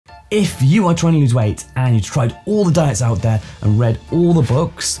If you are trying to lose weight and you've tried all the diets out there and read all the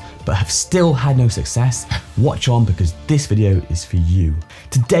books, but have still had no success, watch on because this video is for you.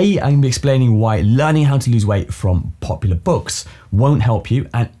 Today, I'm gonna be explaining why learning how to lose weight from popular books won't help you.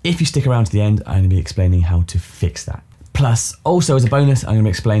 And if you stick around to the end, I'm gonna be explaining how to fix that. Plus, also as a bonus, I'm gonna be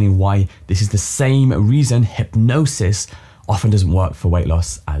explaining why this is the same reason hypnosis often doesn't work for weight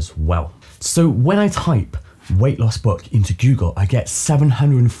loss as well. So when I type weight loss book into Google, I get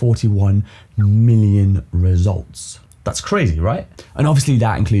 741 million results. That's crazy, right? And obviously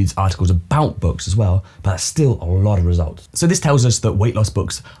that includes articles about books as well, but that's still a lot of results. So this tells us that weight loss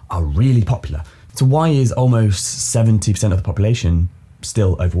books are really popular. So why is almost 70% of the population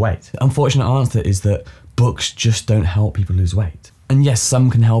still overweight? The unfortunate answer is that books just don't help people lose weight. And yes, some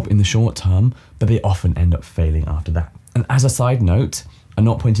can help in the short term, but they often end up failing after that. And as a side note, I'm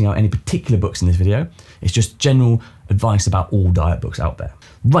not pointing out any particular books in this video. It's just general advice about all diet books out there.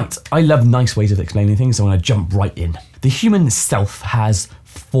 Right, I love nice ways of explaining things, so I'm gonna jump right in. The human self has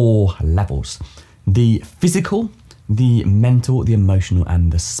 4 levels: the physical, the mental, the emotional,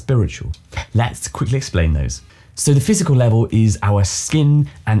 and the spiritual. Let's quickly explain those. So the physical level is our skin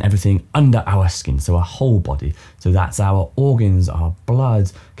and everything under our skin, so our whole body. So that's our organs, our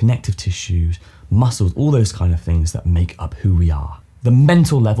blood, connective tissues, muscles, all those kind of things that make up who we are. The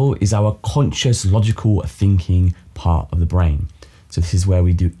mental level is our conscious, logical thinking part of the brain. So this is where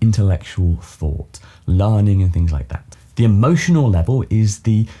we do intellectual thought, learning and things like that. The emotional level is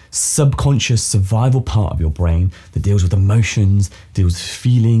the subconscious survival part of your brain that deals with emotions, deals with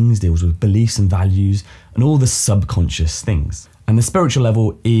feelings, deals with beliefs and values, and all the subconscious things. And the spiritual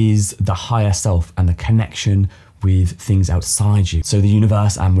level is the higher self and the connection with things outside you. So the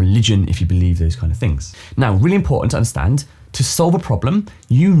universe and religion, if you believe those kind of things. Now, really important to understand, to solve a problem,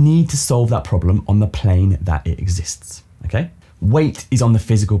 you need to solve that problem on the plane that it exists, okay? Weight is on the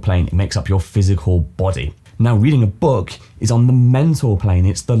physical plane. It makes up your physical body. Now, reading a book is on the mental plane.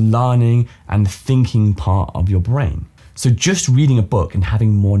 It's the learning and thinking part of your brain. So just reading a book and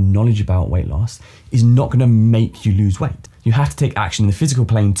having more knowledge about weight loss is not gonna make you lose weight. You have to take action in the physical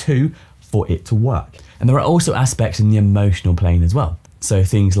plane too for it to work. And there are also aspects in the emotional plane as well. So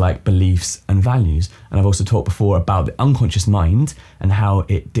things like beliefs and values. And I've also talked before about the unconscious mind and how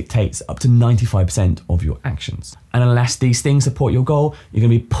it dictates up to 95% of your actions. And unless these things support your goal, you're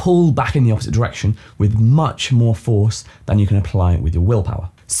gonna be pulled back in the opposite direction with much more force than you can apply with your willpower.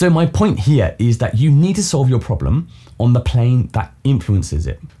 So my point here is that you need to solve your problem on the plane that influences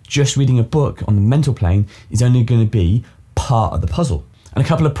it. Just reading a book on the mental plane is only gonna be part of the puzzle. And a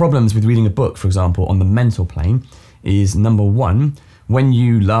couple of problems with reading a book, for example, on the mental plane is number one, when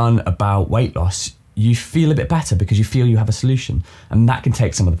you learn about weight loss, you feel a bit better because you feel you have a solution, and that can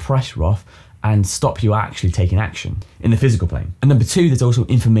take some of the pressure off and stop you actually taking action in the physical plane. And number two, there's also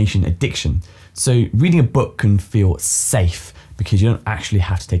information addiction. So reading a book can feel safe because you don't actually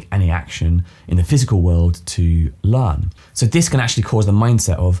have to take any action in the physical world to learn. So this can actually cause the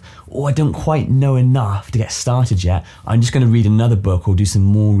mindset of, oh, I don't quite know enough to get started yet. I'm just gonna read another book or do some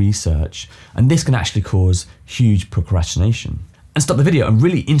more research. And this can actually cause huge procrastination. And stop the video, I'm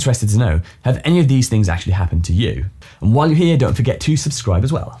really interested to know, have any of these things actually happened to you? And while you're here, don't forget to subscribe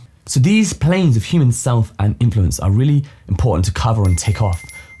as well. So these planes of human self and influence are really important to cover and tick off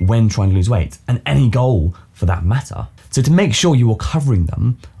when trying to lose weight, and any goal for that matter. So to make sure you are covering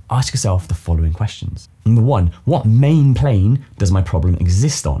them, ask yourself the following questions. Number one, what main plane does my problem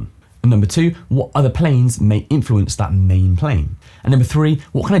exist on? And number two, what other planes may influence that main plane? And number three,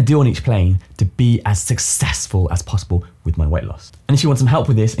 what can I do on each plane to be as successful as possible with my weight loss? And if you want some help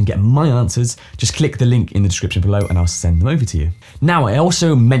with this and get my answers, just click the link in the description below and I'll send them over to you. Now, I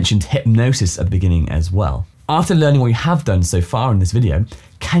also mentioned hypnosis at the beginning as well. After learning what you have done so far in this video,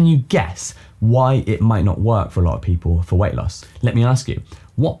 can you guess why it might not work for a lot of people for weight loss? Let me ask you,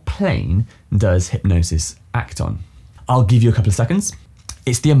 what plane does hypnosis act on? I'll give you a couple of seconds.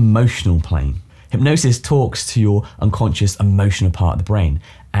 It's the emotional plane. Hypnosis talks to your unconscious emotional part of the brain,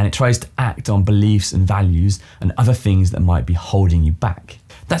 and it tries to act on beliefs and values and other things that might be holding you back.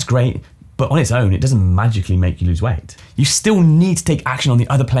 That's great, but on its own, it doesn't magically make you lose weight. You still need to take action on the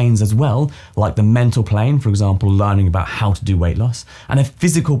other planes as well, like the mental plane, for example, learning about how to do weight loss, and a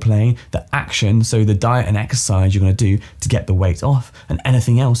physical plane, the action, so the diet and exercise you're gonna do to get the weight off, and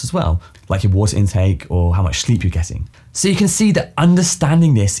anything else as well, like your water intake or how much sleep you're getting. So you can see that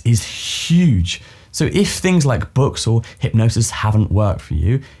understanding this is huge. So if things like books or hypnosis haven't worked for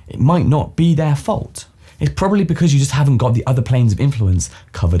you, it might not be their fault. It's probably because you just haven't got the other planes of influence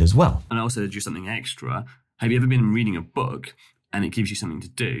covered as well. And also just something extra. Have you ever been reading a book and it gives you something to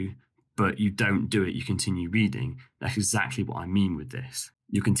do, but you don't do it, you continue reading? That's exactly what I mean with this.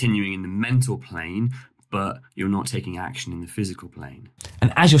 You're continuing in the mental plane, but you're not taking action in the physical plane.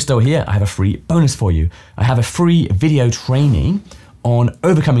 And as you're still here, I have a free bonus for you. I have a free video training on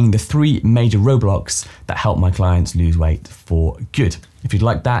overcoming the 3 major roadblocks that help my clients lose weight for good. If you'd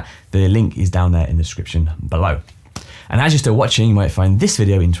like that, the link is down there in the description below. And as you're still watching, you might find this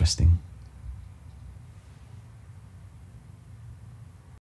video interesting.